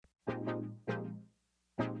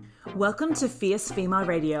Welcome to Fierce Female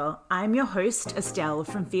Radio. I'm your host, Estelle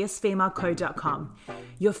from fiercefemaleco.com,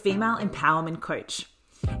 your female empowerment coach.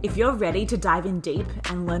 If you're ready to dive in deep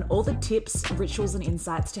and learn all the tips, rituals, and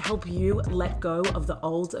insights to help you let go of the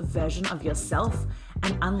old version of yourself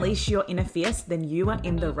and unleash your inner fierce, then you are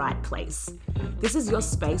in the right place. This is your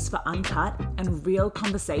space for uncut and real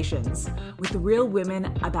conversations with real women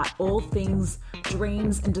about all things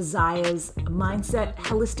dreams and desires, mindset,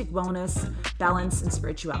 holistic wellness, balance, and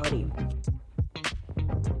spirituality.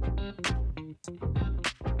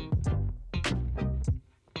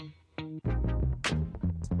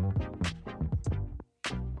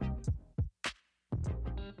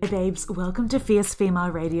 Hey babes, welcome to Fierce Female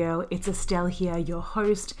Radio. It's Estelle here, your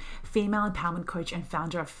host, female empowerment coach and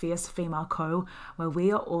founder of Fierce Female Co, where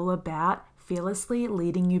we are all about fearlessly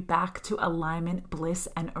leading you back to alignment, bliss,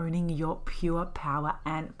 and owning your pure power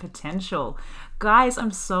and potential. Guys,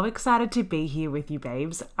 I'm so excited to be here with you,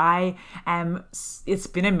 babes. It's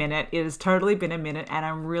been a minute. It has totally been a minute, and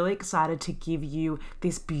I'm really excited to give you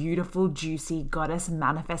this beautiful, juicy goddess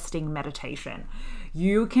manifesting meditation.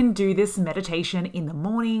 You can do this meditation in the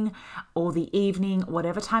morning or the evening,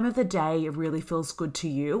 whatever time of the day really feels good to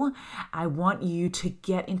you. I want you to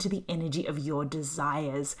get into the energy of your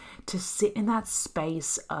desires, to sit in that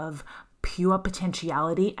space of pure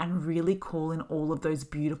potentiality and really call in all of those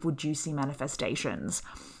beautiful, juicy manifestations.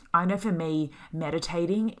 I know for me,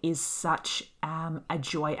 meditating is such a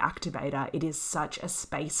joy activator. It is such a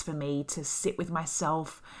space for me to sit with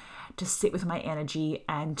myself, to sit with my energy,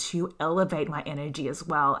 and to elevate my energy as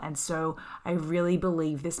well. And so I really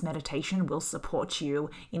believe this meditation will support you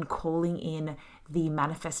in calling in the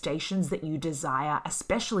manifestations that you desire,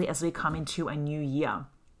 especially as we come into a new year.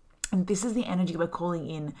 And this is the energy we're calling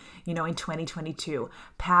in, in 2022.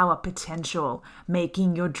 Power, potential,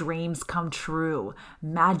 making your dreams come true,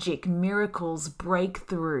 magic, miracles,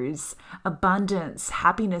 breakthroughs, abundance,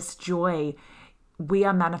 happiness, joy. We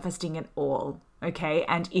are manifesting it all. Okay,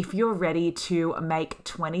 and if you're ready to make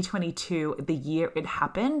 2022 the year it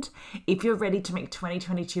happened, if you're ready to make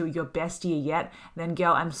 2022 your best year yet, then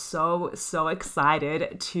girl, I'm so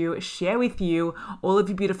excited to share with you, all of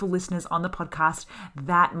you beautiful listeners on the podcast,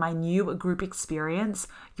 that my new group experience,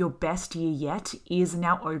 Your Best Year Yet, is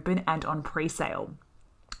now open and on pre-sale.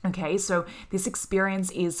 Okay, so this experience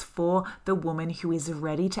is for the woman who is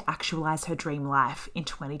ready to actualize her dream life in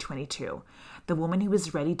 2022. The woman who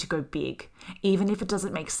is ready to go big, even if it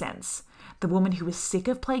doesn't make sense. The woman who is sick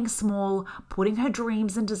of playing small, putting her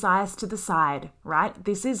dreams and desires to the side, right?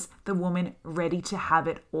 This is the woman ready to have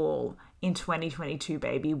it all in 2022,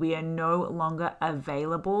 baby. We are no longer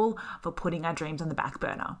available for putting our dreams on the back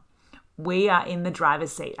burner. We are in the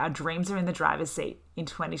driver's seat. Our dreams are in the driver's seat in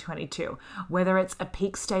 2022. Whether it's a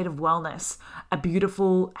peak state of wellness, a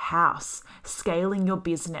beautiful house, scaling your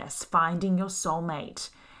business, finding your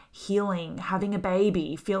soulmate, healing, having a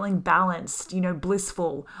baby, feeling balanced,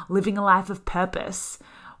 blissful, living a life of purpose.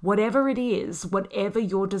 Whatever it is, whatever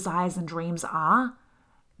your desires and dreams are,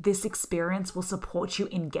 this experience will support you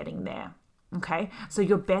in getting there. Okay, so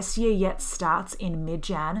Your Best Year Yet starts in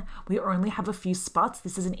mid-Jan. We only have a few spots.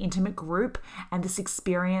 This is an intimate group, and in this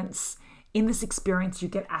experience, you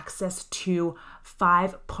get access to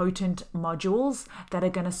 5 potent modules that are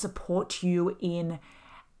going to support you in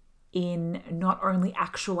not only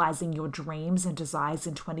actualizing your dreams and desires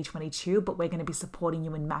in 2022, but we're going to be supporting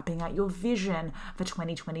you in mapping out your vision for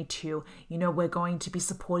 2022. We're going to be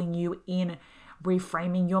supporting you in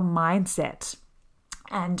reframing your mindset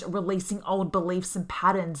and releasing old beliefs and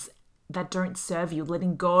patterns that don't serve you,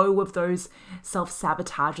 letting go of those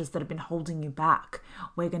self-sabotages that have been holding you back.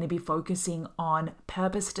 We're going to be focusing on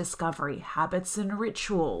purpose discovery, habits and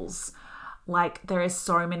rituals. There is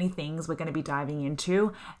so many things we're going to be diving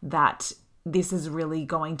into that this is really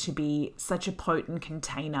going to be such a potent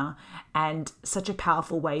container and such a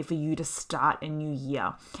powerful way for you to start a new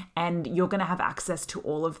year. And you're going to have access to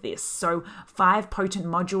all of this. So 5 potent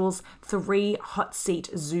modules, 3 hot seat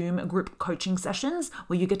Zoom group coaching sessions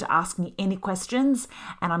where you get to ask me any questions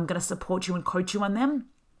and I'm going to support you and coach you on them.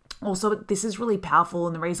 Also, this is really powerful,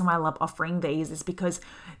 and the reason why I love offering these is because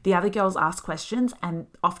the other girls ask questions, and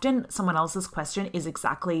often someone else's question is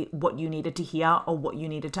exactly what you needed to hear or what you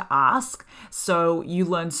needed to ask. So you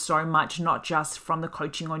learn so much, not just from the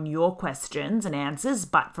coaching on your questions and answers,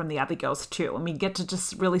 but from the other girls too. And we get to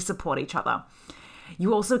just really support each other.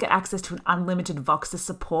 You also get access to an unlimited Voxer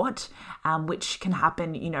support, which can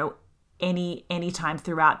happen, any time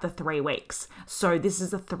throughout the 3 weeks. So this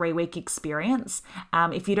is a 3-week experience.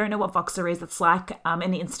 If you don't know what Voxer is, it's like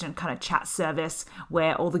an instant kind of chat service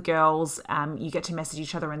where all the girls, you get to message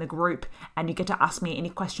each other in the group and you get to ask me any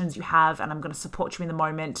questions you have, and I'm going to support you in the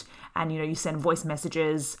moment. And, you send voice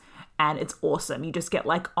messages and it's awesome. You just get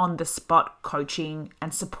like on the spot coaching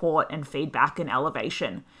and support and feedback and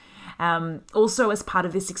elevation. Also, as part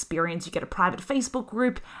of this experience, you get a private Facebook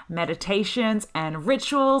group, meditations and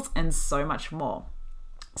rituals, and so much more.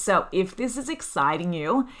 So if this is exciting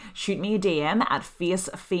you, shoot me a DM at Fierce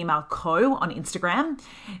Female Co on Instagram.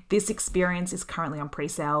 This experience is currently on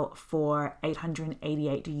pre-sale for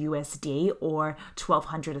 $888 USD or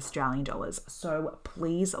 1,200 Australian dollars. So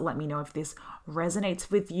please let me know if this resonates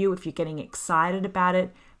with you, if you're getting excited about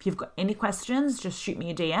it. If you've got any questions, just shoot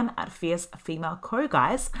me a DM at Fierce Female Co,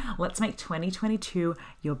 guys. Let's make 2022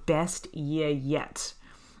 your best year yet.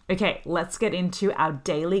 Okay, let's get into our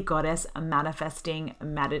daily goddess manifesting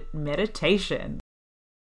meditation.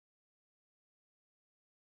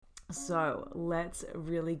 So let's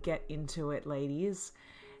really get into it, ladies.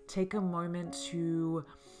 Take a moment to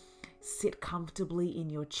sit comfortably in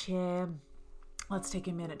your chair. Let's take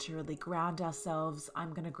a minute to really ground ourselves. I'm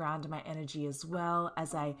going to ground my energy as well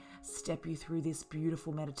as I step you through this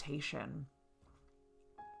beautiful meditation.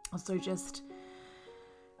 So just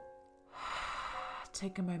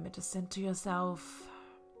take a moment to center yourself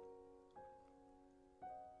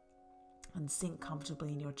and sink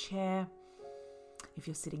comfortably in your chair. If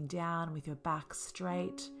you're sitting down with your back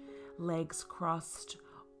straight, legs crossed,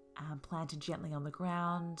 planted gently on the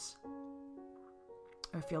ground.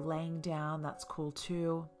 Or if you're laying down, that's cool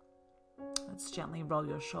too. Let's gently roll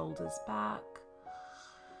your shoulders back.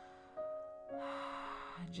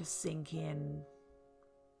 And just sink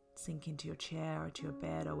into your chair or to your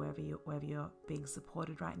bed or wherever you're being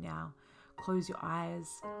supported right now. Close your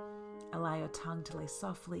eyes. Allow your tongue to lay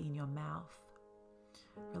softly in your mouth.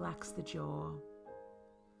 Relax the jaw.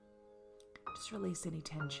 Just release any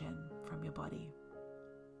tension from your body.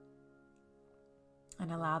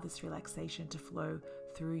 And allow this relaxation to flow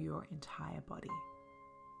through your entire body.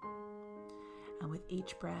 And with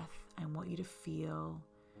each breath, I want you to feel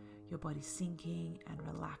your body sinking and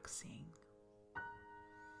relaxing.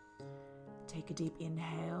 Take a deep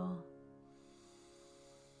inhale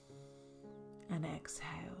and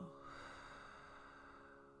exhale.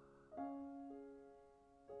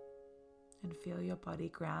 And feel your body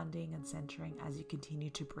grounding and centering as you continue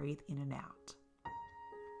to breathe in and out.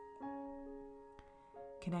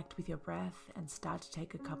 Connect with your breath and start to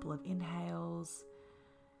take a couple of inhales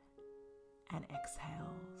and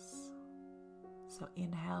exhales. So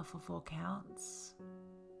inhale for 4 counts.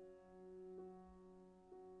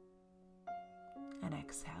 And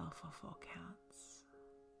exhale for 4 counts.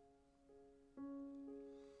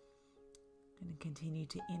 And continue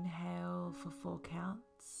to inhale for 4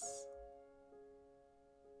 counts.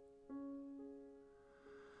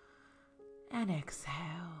 And exhale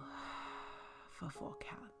for 4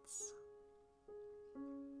 counts.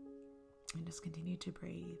 And just continue to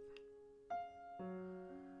breathe.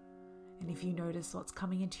 And if you notice thoughts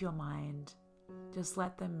coming into your mind, just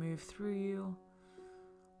let them move through you.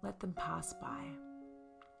 Let them pass by.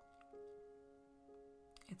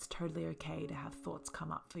 It's totally okay to have thoughts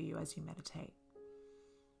come up for you as you meditate.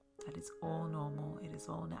 That is all normal. It is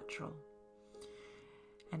all natural.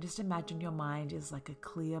 And just imagine your mind is like a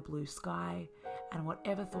clear blue sky, and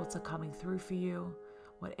whatever thoughts are coming through for you,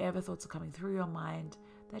 whatever thoughts are coming through your mind,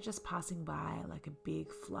 they're just passing by like a big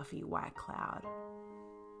fluffy white cloud.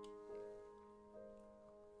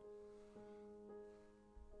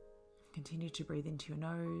 Continue to breathe into your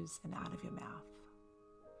nose and out of your mouth.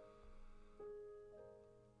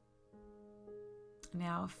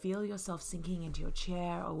 Now feel yourself sinking into your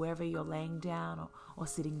chair or wherever you're laying down or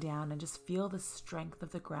sitting down, and just feel the strength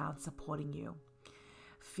of the ground supporting you.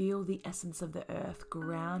 Feel the essence of the earth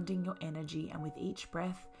grounding your energy, and with each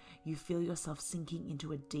breath, you feel yourself sinking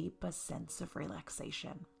into a deeper sense of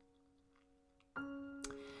relaxation.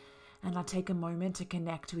 And now take a moment to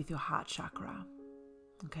connect with your heart chakra.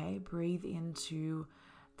 Okay, breathe into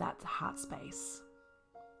that heart space.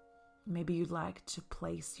 Maybe you'd like to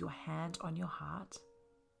place your hand on your heart,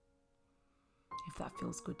 if that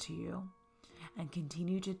feels good to you, and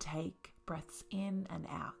continue to take breaths in and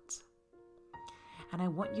out. And I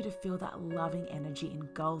want you to feel that loving energy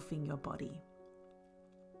engulfing your body.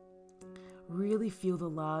 Really feel the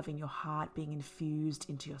love in your heart being infused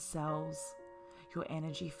into your cells, your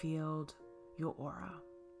energy field, your aura.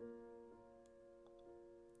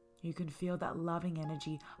 You can feel that loving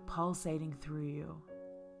energy pulsating through you.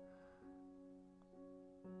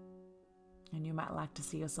 And you might like to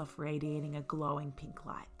see yourself radiating a glowing pink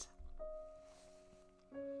light.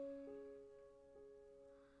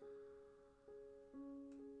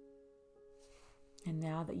 And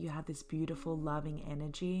now that you have this beautiful, loving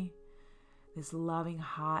energy, this loving,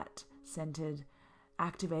 heart-centered,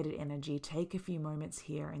 activated energy, take a few moments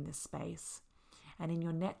here in this space. And in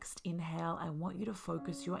your next inhale, I want you to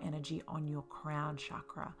focus your energy on your crown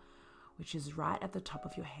chakra, which is right at the top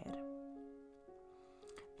of your head.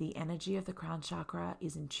 The energy of the crown chakra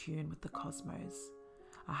is in tune with the cosmos,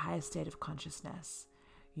 a higher state of consciousness,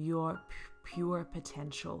 your pure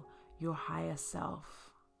potential, your higher self.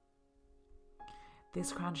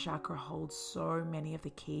 This crown chakra holds so many of the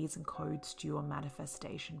keys and codes to your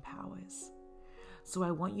manifestation powers. So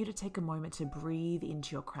I want you to take a moment to breathe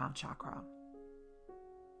into your crown chakra.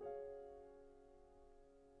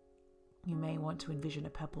 You may want to envision a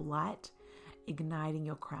purple light igniting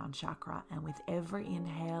your crown chakra, and with every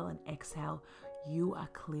inhale and exhale, you are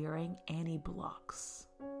clearing any blocks,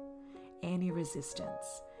 any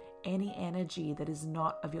resistance, any energy that is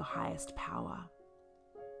not of your highest power.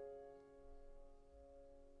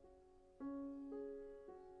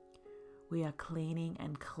 We are cleaning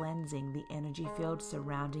and cleansing the energy field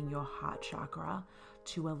surrounding your heart chakra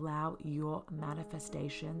to allow your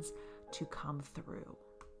manifestations to come through.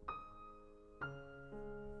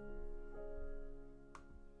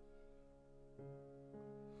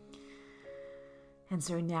 And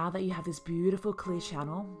so now that you have this beautiful clear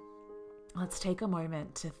channel, let's take a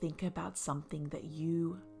moment to think about something that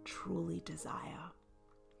you truly desire.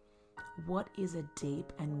 What is a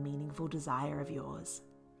deep and meaningful desire of yours?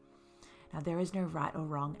 Now, there is no right or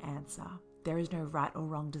wrong answer. There is no right or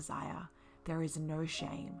wrong desire. There is no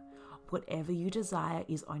shame. Whatever you desire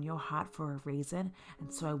is on your heart for a reason,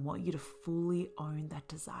 and so I want you to fully own that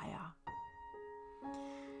desire.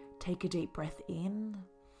 Take a deep breath in,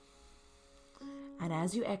 and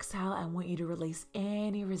as you exhale, I want you to release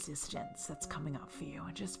any resistance that's coming up for you,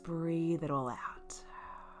 and just breathe it all out.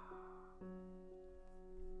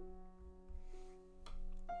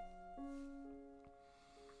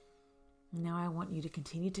 Now I want you to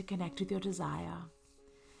continue to connect with your desire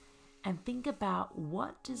and think about,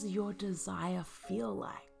 what does your desire feel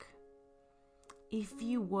like? If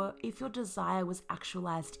your desire was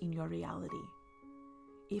actualized in your reality,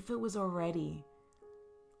 if you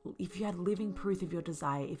had living proof of your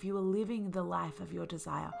desire, if you were living the life of your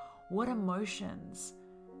desire, what emotions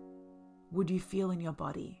would you feel in your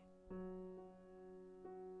body?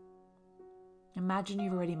 Imagine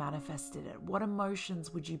you've already manifested it. What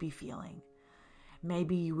emotions would you be feeling?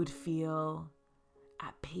 Maybe you would feel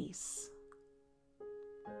at peace,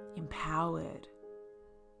 empowered,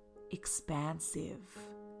 expansive,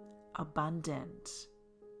 abundant,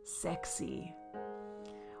 sexy.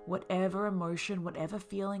 Whatever emotion, whatever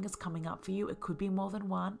feeling is coming up for you, it could be more than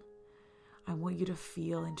one. I want you to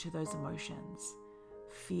feel into those emotions.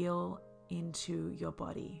 Feel into your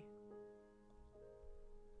body.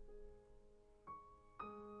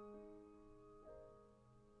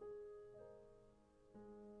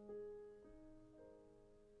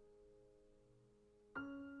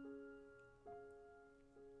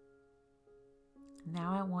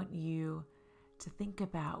 Now I want you to think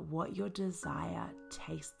about what your desire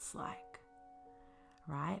tastes like,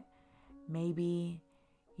 right? Maybe,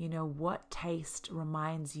 what taste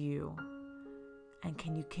reminds you, and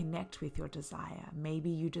can you connect with your desire? Maybe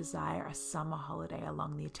you desire a summer holiday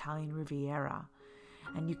along the Italian Riviera,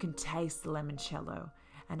 and you can taste the limoncello,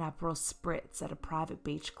 an Aperol spritz at a private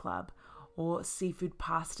beach club, or seafood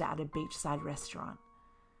pasta at a beachside restaurant.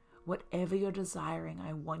 Whatever you're desiring,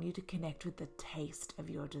 I want you to connect with the taste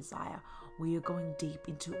of your desire. We are going deep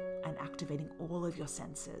into and activating all of your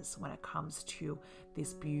senses when it comes to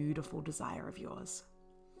this beautiful desire of yours.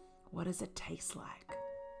 What does it taste like?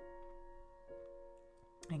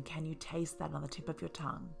 And can you taste that on the tip of your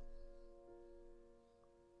tongue?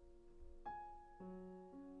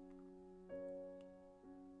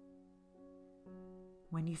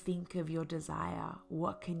 When you think of your desire,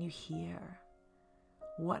 what can you hear?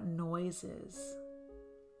 What noises,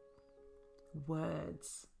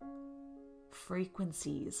 words,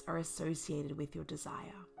 frequencies are associated with your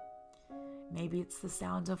desire? Maybe it's the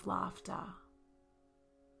sound of laughter.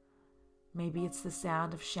 Maybe it's the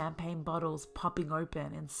sound of champagne bottles popping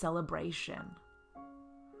open in celebration.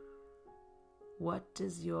 What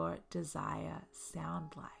does your desire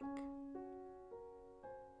sound like?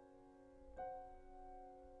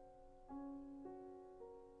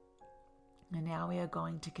 And now we are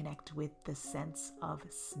going to connect with the sense of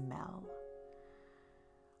smell.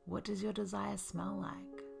 What does your desire smell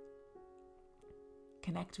like?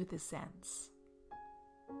 Connect with the sense.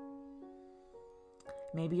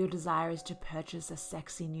 Maybe your desire is to purchase a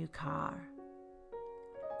sexy new car.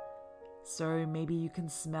 So maybe you can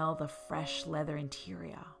smell the fresh leather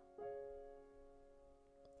interior.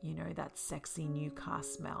 You know, that sexy new car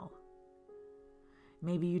smell.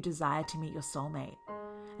 Maybe you desire to meet your soulmate,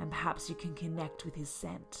 and perhaps you can connect with his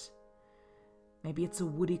scent. Maybe it's a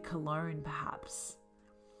woody cologne, perhaps.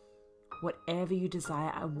 Whatever you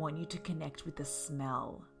desire, I want you to connect with the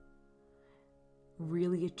smell.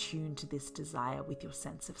 Really attune to this desire with your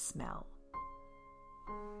sense of smell.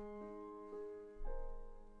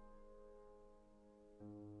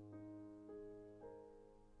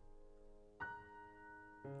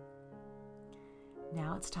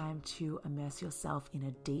 Now it's time to immerse yourself in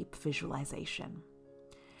a deep visualization,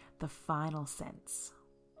 the final sense.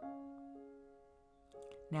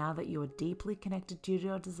 Now that you're deeply connected to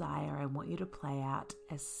your desire, I want you to play out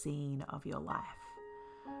a scene of your life.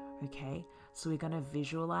 Okay, so we're going to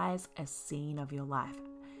visualize a scene of your life.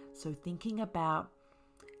 So thinking about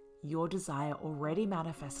your desire already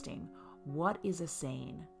manifesting, what is a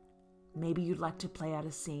scene? Maybe you'd like to play out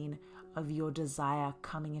a scene of your desire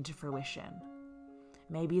coming into fruition.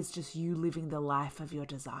 Maybe it's just you living the life of your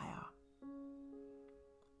desire.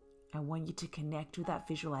 I want you to connect with that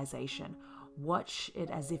visualization. Watch it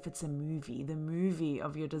as if it's a movie, the movie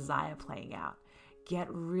of your desire playing out.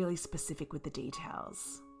 Get really specific with the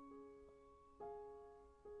details.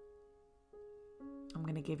 I'm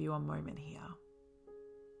going to give you a moment here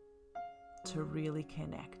to really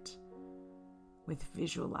connect with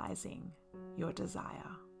visualizing your desire.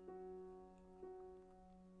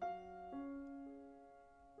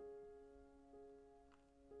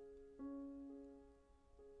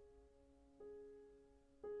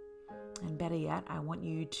 And better yet, I want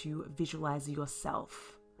you to visualize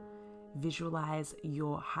yourself. Visualize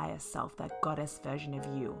your higher self, that goddess version of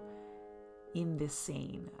you in this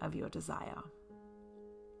scene of your desire.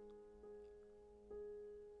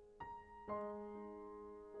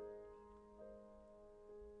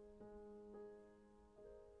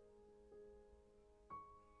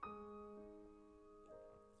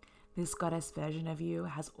 This goddess version of you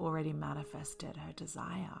has already manifested her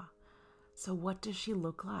desire. So what does she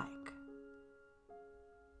look like?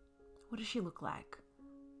 What does she look like?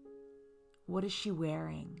 What is she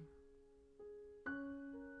wearing?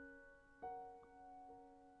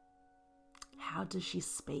 How does she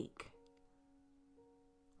speak?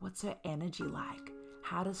 What's her energy like?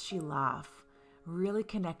 How does she laugh? Really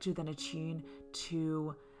connect with and attune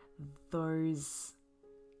to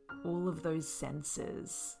all of those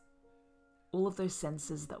senses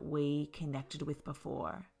that we connected with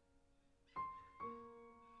before.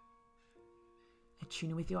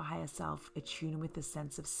 Attune with your higher self, attune with the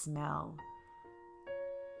sense of smell,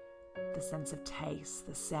 the sense of taste,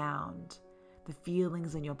 the sound, the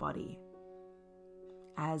feelings in your body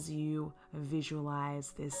as you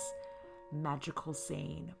visualize this magical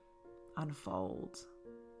scene unfold.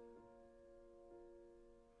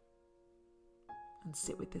 And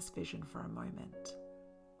sit with this vision for a moment.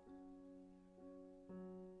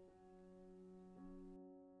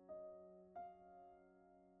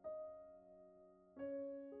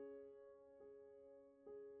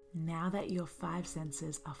 Now that your 5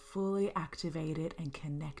 senses are fully activated and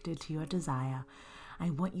connected to your desire, I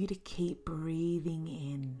want you to keep breathing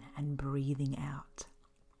in and breathing out.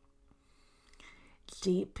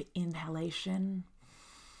 Deep inhalation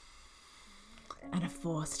and a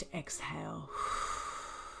forced exhale.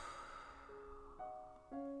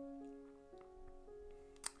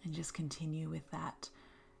 And just continue with that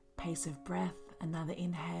pace of breath. Another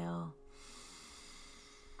inhale.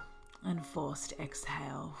 And forced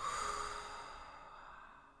exhale.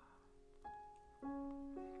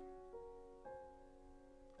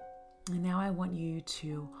 And now I want you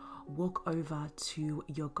to walk over to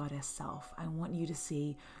your goddess self. I want you to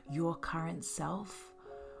see your current self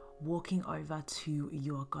walking over to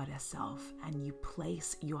your goddess self, and you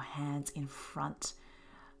place your hands in front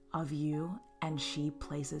of you and she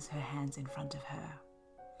places her hands in front of her.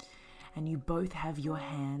 And you both have your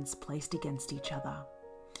hands placed against each other.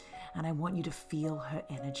 And I want you to feel her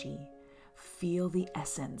energy. Feel the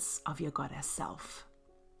essence of your goddess self.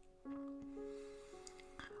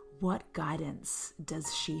 What guidance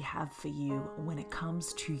does she have for you when it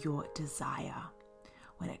comes to your desire?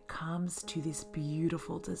 When it comes to this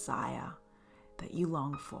beautiful desire that you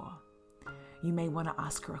long for? You may want to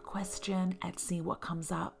ask her a question and see what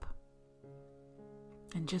comes up.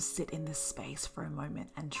 And just sit in this space for a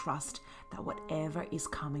moment and trust that whatever is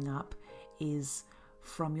coming up is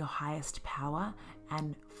from your highest power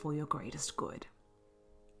and for your greatest good.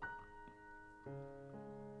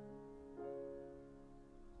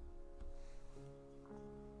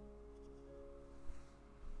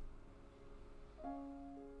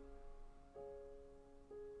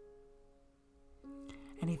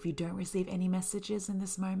 if you don't receive any messages in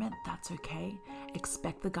this moment, that's okay.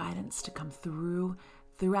 Expect the guidance to come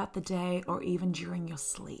throughout the day or even during your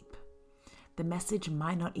sleep. The message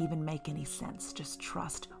might not even make any sense. Just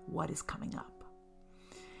trust what is coming up.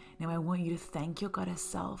 Now I want you to thank your goddess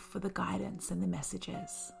self for the guidance and the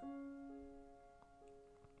messages.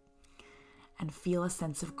 And feel a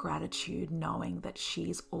sense of gratitude knowing that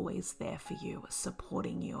she's always there for you,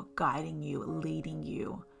 supporting you, guiding you, leading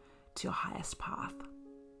you to your highest path.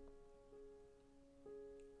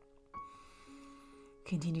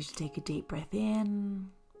 Continue to take a deep breath in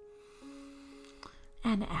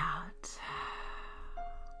and out.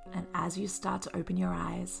 And as you start to open your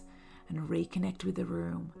eyes and reconnect with the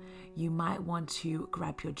room, you might want to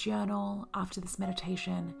grab your journal after this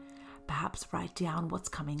meditation, perhaps write down what's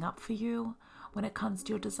coming up for you when it comes to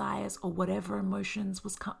your desires or whatever emotions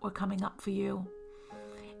were coming up for you.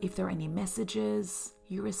 If there are any messages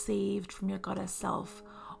you received from your goddess self,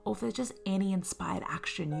 or if there's just any inspired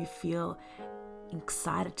action you feel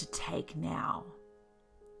excited to take now.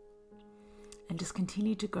 And just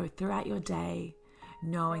continue to go throughout your day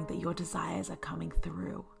knowing that your desires are coming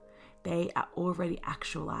through. They are already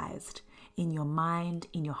actualized in your mind,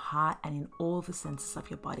 in your heart, and in all the senses of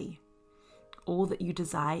your body. All that you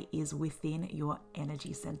desire is within your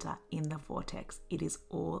energy center, in the vortex. It is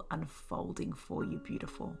all unfolding for you,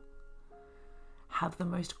 beautiful. Have the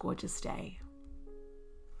most gorgeous day.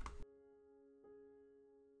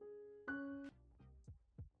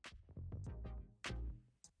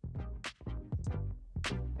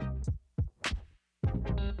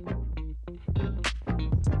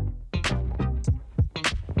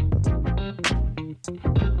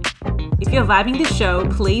 If you're vibing this show,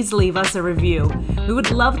 please leave us a review. We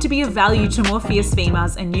would love to be of value to more fierce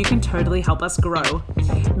females, and you can totally help us grow.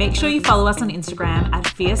 Make sure you follow us on Instagram at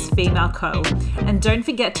Fierce Female Co. And don't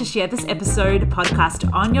forget to share this podcast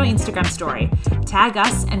on your Instagram story. Tag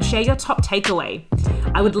us and share your top takeaway.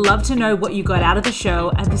 I would love to know what you got out of the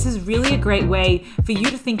show, and this is really a great way for you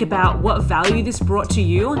to think about what value this brought to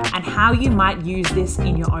you and how you might use this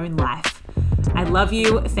in your own life. I love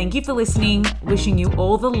you. Thank you for listening. Wishing you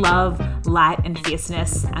all the love, light, and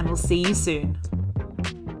fierceness, and we'll see you soon.